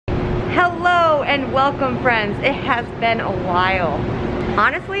and welcome friends. It has been a while.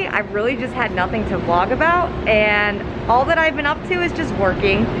 Honestly, I've really just had nothing to vlog about, and all that I've been up to is just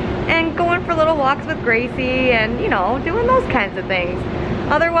working and going for little walks with Gracie and, you know, doing those kinds of things.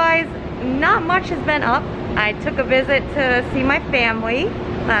 Otherwise, not much has been up. I took a visit to see my family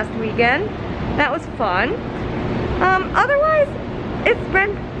last weekend. That was fun. Otherwise, it's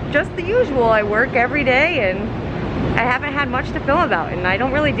been just the usual. I work every day and I haven't had much to film about, and I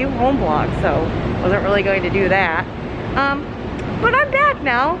don't really do home vlogs, so wasn't really going to do that. But I'm back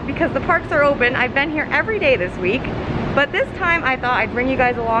now because the parks are open. I've been here every day this week, but this time I thought I'd bring you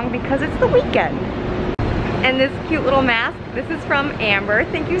guys along because it's the weekend. And this cute little mask, this is from Amber.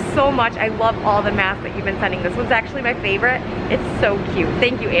 Thank you so much. I love all the masks that you've been sending. This one's actually my favorite. It's so cute.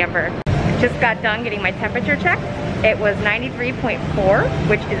 Thank you, Amber. Just got done getting my temperature checked. It was 93.4,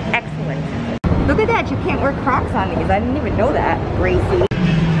 which is excellent. Look at that, you can't wear Crocs on these. I didn't even know that, Gracie.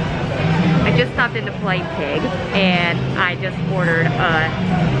 I just stopped into Polite Pig and I just ordered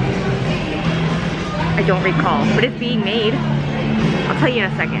I don't recall, but it's being made. I'll tell you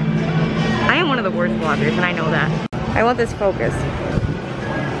in a second. I am one of the worst vloggers and I know that. I want this focus.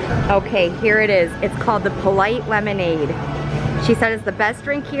 Okay, here it is. It's called the Polite Lemonade. She said it's the best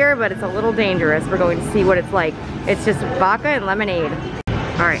drink here, but it's a little dangerous. We're going to see what it's like. It's just vodka and lemonade.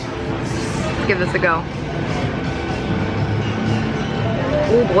 All right, let's give this a go.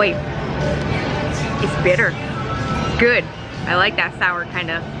 Oh boy, it's bitter. It's good. I like that sour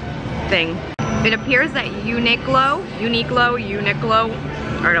kind of thing. It appears that Uniqlo,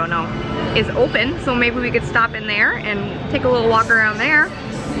 I don't know, is open, so maybe we could stop in there and take a little walk around there.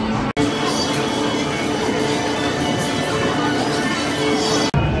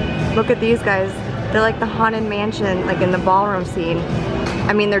 Look at these guys. They're like the Haunted Mansion, like in the ballroom scene.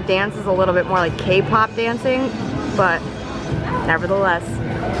 I mean, their dance is a little bit more like K-pop dancing, but nevertheless.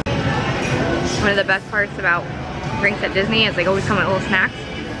 One of the best parts about drinks at Disney is they always come with little snacks.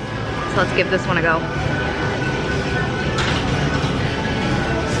 So let's give this one a go.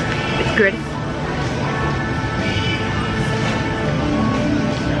 It's good.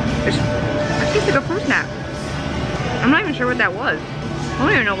 It tastes like a fruit snack. I'm not even sure what that was. I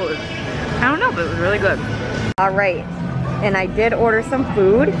don't even know what it was. I don't know, but it was really good. All right, and I did order some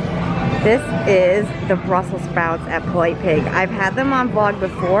food. This is the Brussels sprouts at Polite Pig. I've had them on vlog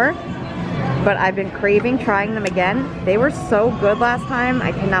before, but I've been craving trying them again. They were so good last time.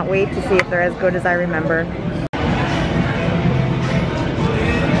 I cannot wait to see if they're as good as I remember.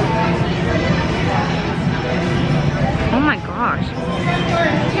 Oh my gosh.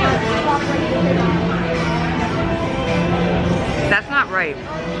 That's not right.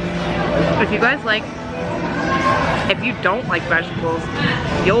 If you guys like, if you don't like vegetables,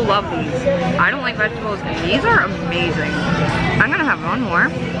 you'll love these. I don't like vegetables, and these are amazing. I'm gonna have one more.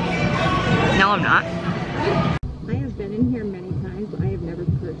 No, I'm not. I have been in here many times, but I have never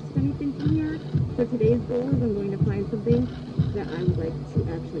purchased anything from here. So today's goal is I'm going to find something that I would like to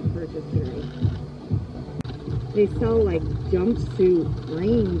actually purchase today. They sell like jumpsuit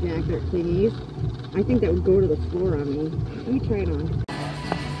rain jacket thingies. I think that would go to the floor on me. Let me try it on.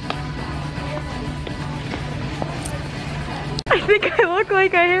 I think I look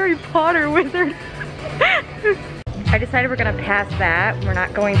like a Harry Potter wizard. I decided we're gonna pass that. We're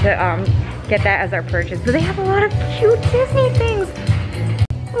not going to get that as our purchase, but they have a lot of cute Disney things.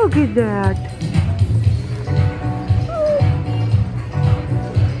 Look at that.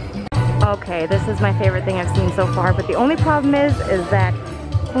 Okay, this is my favorite thing I've seen so far, but the only problem is that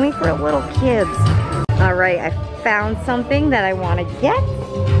only for little kids. All right, I found something that I want to get,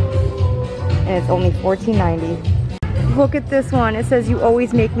 and it's only $14.90. Look at this one. It says, "You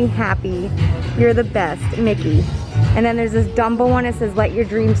always make me happy. You're the best, Mickey." And then there's this Dumbo one. It says, "Let your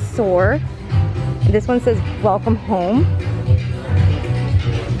dreams soar." And this one says, "Welcome home."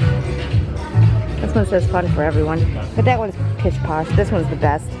 This one says, "Fun for everyone." But that one's pish posh. This one's the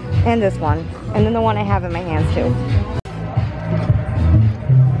best. And this one. And then the one I have in my hands too.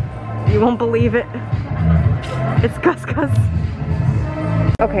 You won't believe it. It's Gus Gus.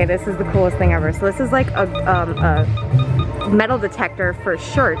 Okay, this is the coolest thing ever. So this is like a metal detector for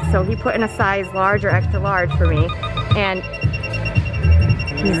shirts. So he put in a size large or extra large for me. And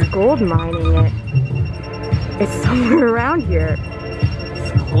he's gold mining it. It's somewhere around here.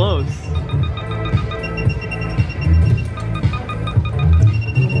 It's close.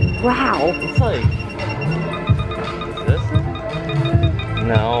 Wow. It's like, is this it?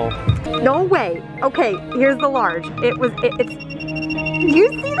 No. No way. Okay, here's the large. It's, you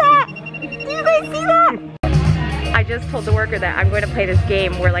see that? Do you guys see that? I just told the worker that I'm going to play this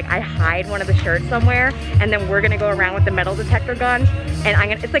game where like I hide one of the shirts somewhere and then we're gonna go around with the metal detector gun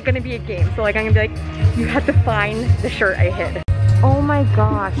and it's like gonna be a game. So like I'm gonna be like, you have to find the shirt I hid. Oh my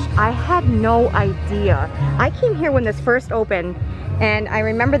gosh, I had no idea. I came here when this first opened and I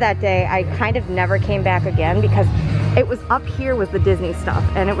remember that day I kind of never came back again because it was up here was the Disney stuff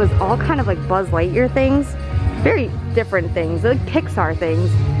and it was all kind of like Buzz Lightyear things. Very different things, like Pixar things.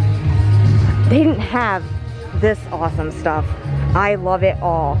 They didn't have this awesome stuff. I love it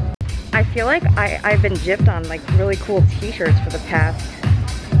all. I feel like I've been gypped on like really cool t-shirts for the past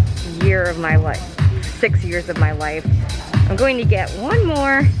year of my life, 6 years of my life. I'm going to get one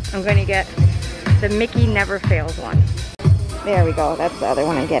more. I'm going to get the Mickey Never Fails one. There we go, that's the other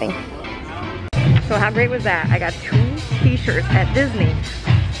one I'm getting. So how great was that? I got 2 t-shirts at Disney,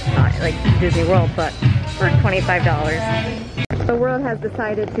 like Disney World, but for $25. The world has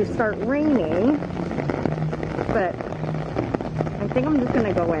decided to start raining, but I think I'm just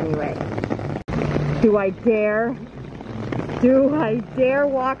gonna go anyway. Do I dare? Do I dare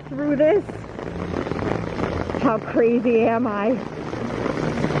walk through this? How crazy am I?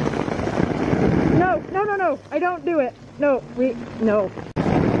 No, no, no, no, I don't do it. No, no.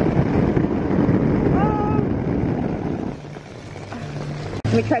 Oh.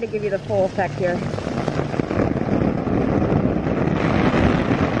 Let me try to give you the full effect here.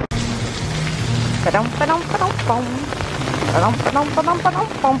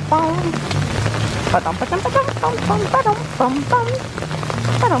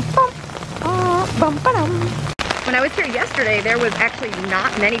 When I was here yesterday, there was actually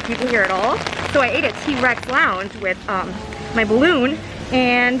not many people here at all. So I ate at T-Rex Lounge with my balloon.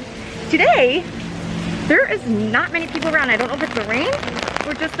 And today, there is not many people around. I don't know if it's the rain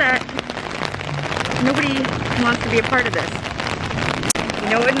or just that nobody wants to be a part of this. You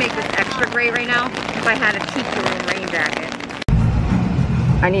know what would make this extra great right now? If I had a teacher room rain jacket.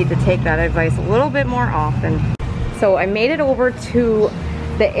 I need to take that advice a little bit more often. So I made it over to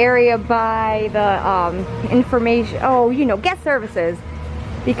the area by the information, guest services,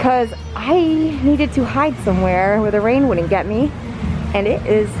 because I needed to hide somewhere where the rain wouldn't get me. And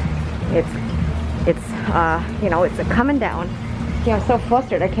it's coming down. Yeah, I'm so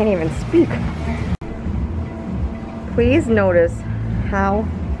flustered I can't even speak. Please notice how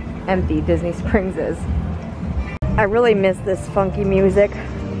empty Disney Springs is. I really miss this funky music.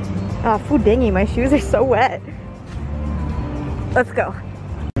 Oh, foodingy, my shoes are so wet. Let's go.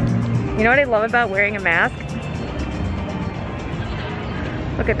 You know what I love about wearing a mask?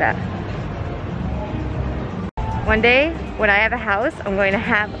 Look at that. One day, when I have a house, I'm going to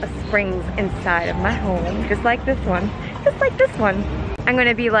have a springs inside of my home, just like this one. Just like this one. I'm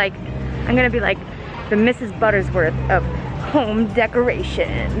gonna be like the Mrs. Buttersworth of home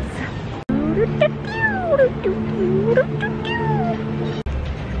decorations.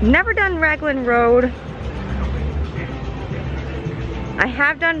 Never done Raglan Road. I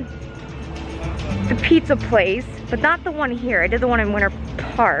have done the pizza place, but not the one here. I did the one in Winter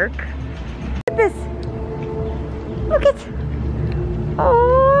Park. Look at this. Look at.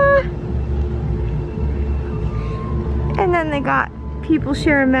 Oh. And then they got people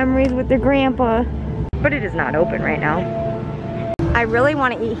sharing memories with their grandpa. But it is not open right now. I really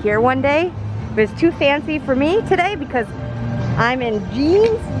want to eat here one day, but it's too fancy for me today because I'm in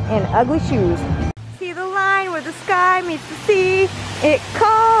jeans and ugly shoes. See the line where the sky meets the sea, it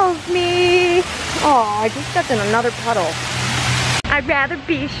calls me. Oh, I just stepped in another puddle. I'd rather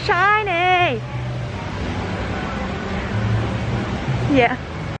be shiny. Yeah.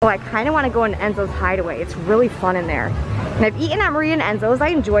 Oh, I kind of want to go in Enzo's Hideaway. It's really fun in there. And I've eaten at Maria and Enzo's. I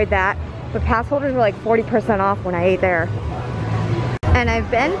enjoyed that. But pass holders were like 40% off when I ate there. And I've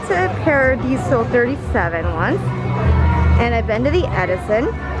been to Paradiso 37 once. And I've been to the Edison.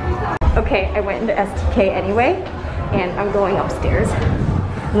 Okay, I went into STK anyway. And I'm going upstairs.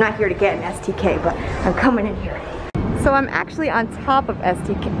 I'm not here to get an STK, but I'm coming in here. So I'm actually on top of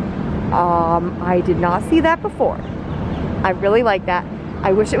STK. I did not see that before. I really like that.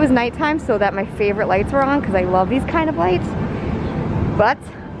 I wish it was nighttime so that my favorite lights were on because I love these kind of lights. But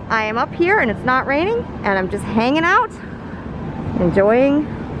I am up here and it's not raining and I'm just hanging out, enjoying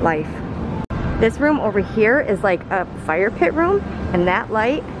life. This room over here is like a fire pit room and that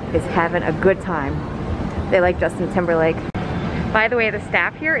light is having a good time. They like Justin Timberlake. By the way, the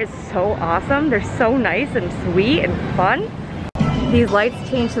staff here is so awesome. They're so nice and sweet and fun. These lights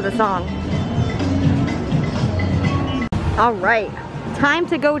change to the song. All right, time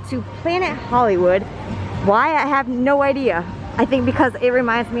to go to Planet Hollywood. Why? I have no idea. I think because it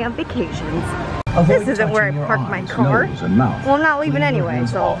reminds me of vacations. This isn't where I parked my car. Well, I'm not leaving anyway,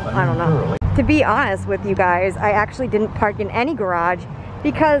 so I don't know. To be honest with you guys, I actually didn't park in any garage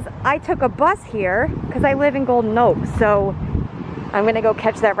because I took a bus here because I live in Golden Oaks. So I'm gonna go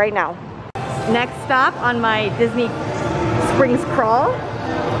catch that right now. Next stop on my Disney Springs crawl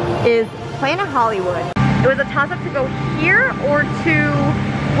is Planet Hollywood. It was a toss-up to go here or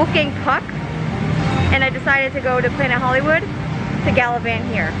to Wolfgang Puck, and I decided to go to Planet Hollywood to gallivant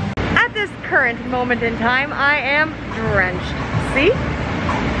here. At this current moment in time, I am drenched. See?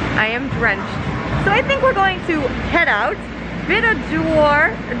 I am drenched. So I think we're going to head out, bid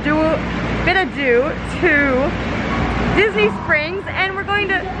adieu to Disney Springs, and we're going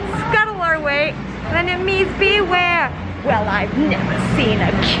to scuttle our way, and it means beware. Well, I've never seen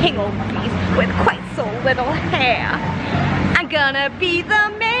a king or beast with quite so little hair. I'm gonna be the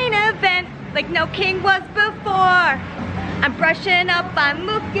main event like no king was before. I'm brushing up, I'm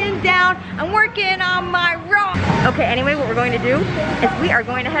looking down, I'm working on my rock. Okay, anyway, what we're going to do is we are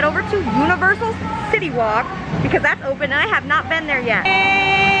going to head over to Universal City Walk because that's open and I have not been there yet.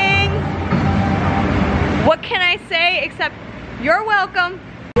 What can I say except you're welcome.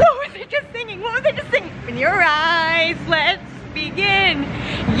 What was I just singing? What was I just singing? In your eyes, let's begin.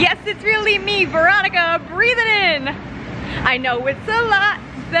 Yes, it's really me, Veronica, breathing in. I know it's a lot,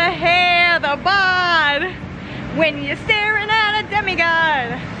 the hair, the bod, when you're staring at a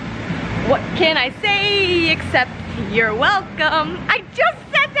demigod. What can I say except you're welcome? I just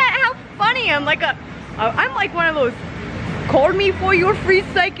said that, how funny. I'm like one of those, call me for your free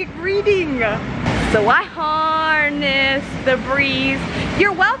psychic reading. So I harness the breeze.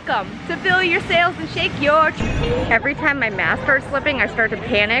 You're welcome to fill your sails and shake your tree. Every time my mask starts slipping, I start to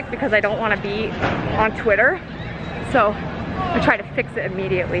panic because I don't want to be on Twitter. So I try to fix it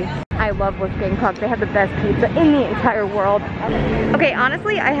immediately. I love Wolfgang Puck. They have the best pizza in the entire world. Okay,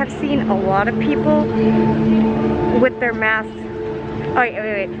 honestly, I have seen a lot of people with their masks. Oh,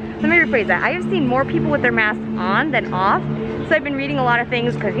 wait. Let me rephrase that. I have seen more people with their masks on than off. So I've been reading a lot of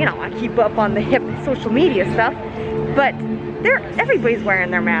things because, you know, I keep up on the hip social media stuff. But everybody's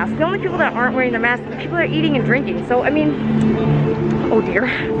wearing their masks. The only people that aren't wearing their masks are the people that are eating and drinking. So, I mean, oh dear.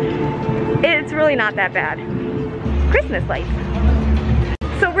 It's really not that bad. Christmas lights.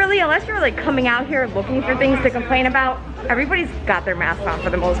 So really, unless you're like coming out here looking for things to complain about, everybody's got their mask on for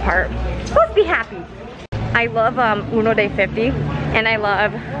the most part. So let's be happy. I love Uno Day 50, and I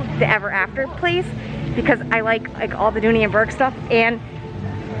love the Ever After place because I like all the Dooney and Burke stuff, and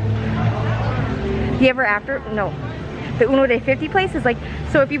the Ever After, no, the Uno Day 50 place is like,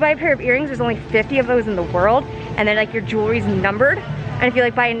 so if you buy a pair of earrings, there's only 50 of those in the world, and then like your jewelry's numbered, and if you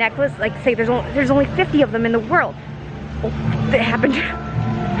like buy a necklace, like say there's only 50 of them in the world. Oh, that happened.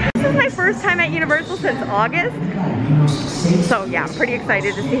 This is my first time at Universal since August. So yeah, I'm pretty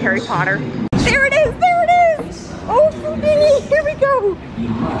excited to see Harry Potter. There it is, there it is! Oh, Houdini, here we go! You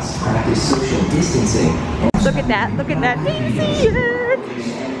must practice social distancing. Look at that, look at that. Did you see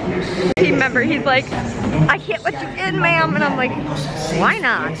it? Team member, he's like, I can't let you in, ma'am. And I'm like, why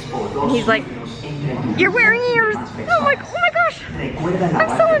not? And he's like, you're wearing ears. And I'm like, oh my gosh,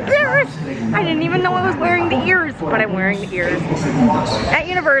 I'm so embarrassed. I didn't even know I was wearing the ears, but I'm wearing the ears. At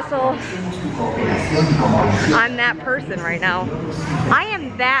Universal, I'm that person right now. I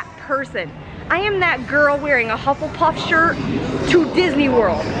am that person. I am that girl wearing a Hufflepuff shirt to Disney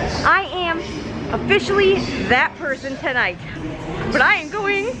World. I am officially that person tonight. But I am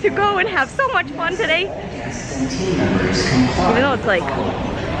going to go and have so much fun today. Even though it's like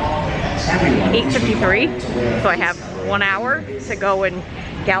 8:53, so I have 1 hour to go and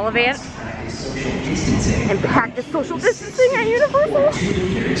gallivant and practice social distancing at Universal.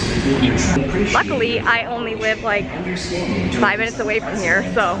 Luckily, I only live like 5 minutes away from here,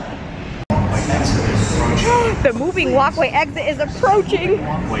 so. The moving walkway exit is approaching.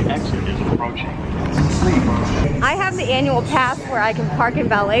 Walkway exit is approaching. I have the annual pass where I can park in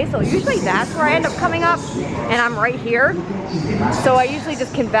valet, so usually that's where I end up coming up, and I'm right here. So I usually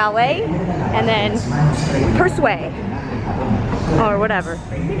just can valet and then persuade or whatever.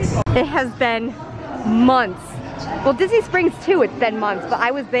 It has been months. Well, Disney Springs too, it's been months, but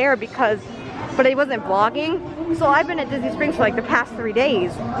I was there but I wasn't vlogging. So I've been at Disney Springs for like the past 3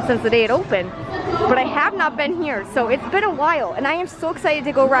 days since the day it opened, but I have not been here. So it's been a while, and I am so excited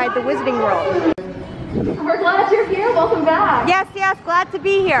to go ride the Wizarding World. We're glad you're here. Welcome back. Yes, yes, glad to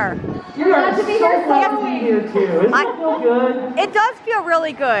be here. You're glad to be here. Glad to be here too. Doesn't it feel good? It does feel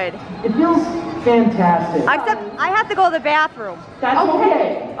really good. It feels fantastic. Except I have to go to the bathroom. That's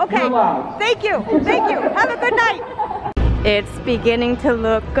okay. Okay. You're allowed. Thank you. Thank you. Have a good night. It's beginning to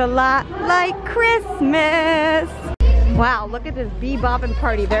look a lot like Christmas. Wow, look at this bebopping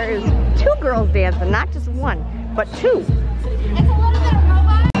party. There is 2 girls dancing, not just 1, but 2. It's a little bit of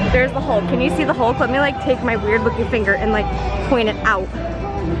robot. There's the Hulk. Can you see the Hulk? Let me like take my weird looking finger and like point it out.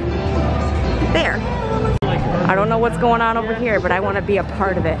 There. I don't know what's going on over here, but I want to be a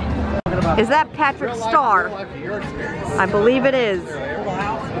part of it. Is that Patrick Starr? I believe it is.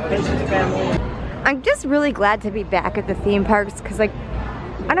 I'm just really glad to be back at the theme parks because like,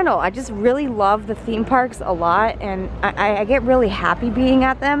 I don't know, I just really love the theme parks a lot and I get really happy being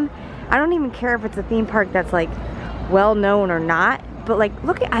at them. I don't even care if it's a theme park that's like well known or not, but like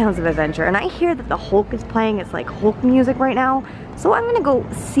look at Islands of Adventure and I hear that the Hulk is playing. It's like Hulk music right now. So I'm gonna go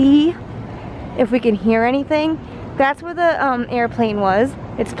see if we can hear anything. That's where the airplane was.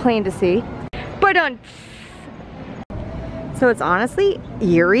 It's plain to see. But so it's honestly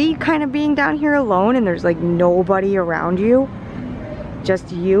eerie kind of being down here alone and there's like nobody around you.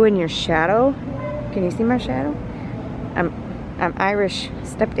 Just you and your shadow. Can you see my shadow? I'm Irish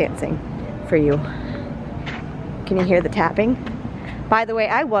step dancing for you. Can you hear the tapping? By the way,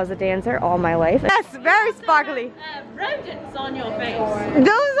 I was a dancer all my life. Yes, very sparkly. Rodents on your face.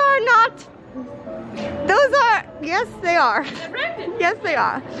 Those are not. Those are. Yes, they are. They're rodents. Yes, they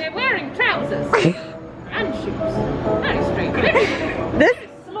are. They're wearing trousers and shoes. Very strange. This.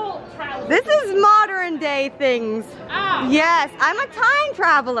 Small trousers. This is modern day things. Ah. Yes, I'm a time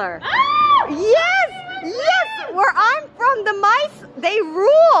traveler. Oh. Yes, yes. Where I'm from, the mice, they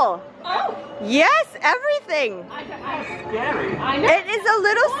rule. Oh. Yes, everything. Scary. I know. It is a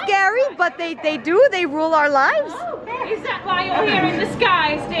little scary, but they rule our lives. Oh, is that why you're here in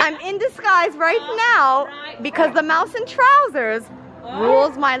disguise, dear? I'm in disguise right now because the mouse in trousers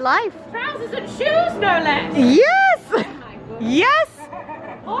rules my life. Trousers and shoes, no less. Yes, yes.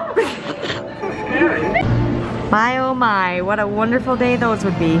 Oh. My oh my, what a wonderful day those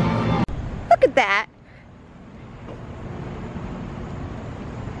would be. Look at that.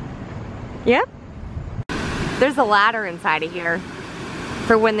 Yep. There's a ladder inside of here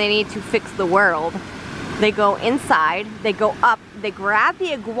for when they need to fix the world. They go inside, they go up, they grab the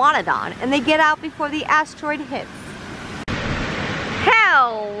iguanodon, and they get out before the asteroid hits.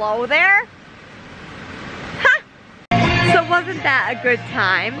 Hello there. Ha! So wasn't that a good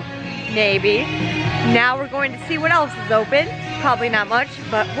time? Maybe. Now we're going to see what else is open. Probably not much,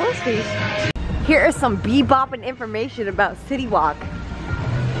 but we'll see. Here is some bebopping information about City Walk.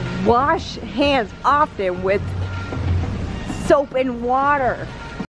 Wash hands often with soap and water.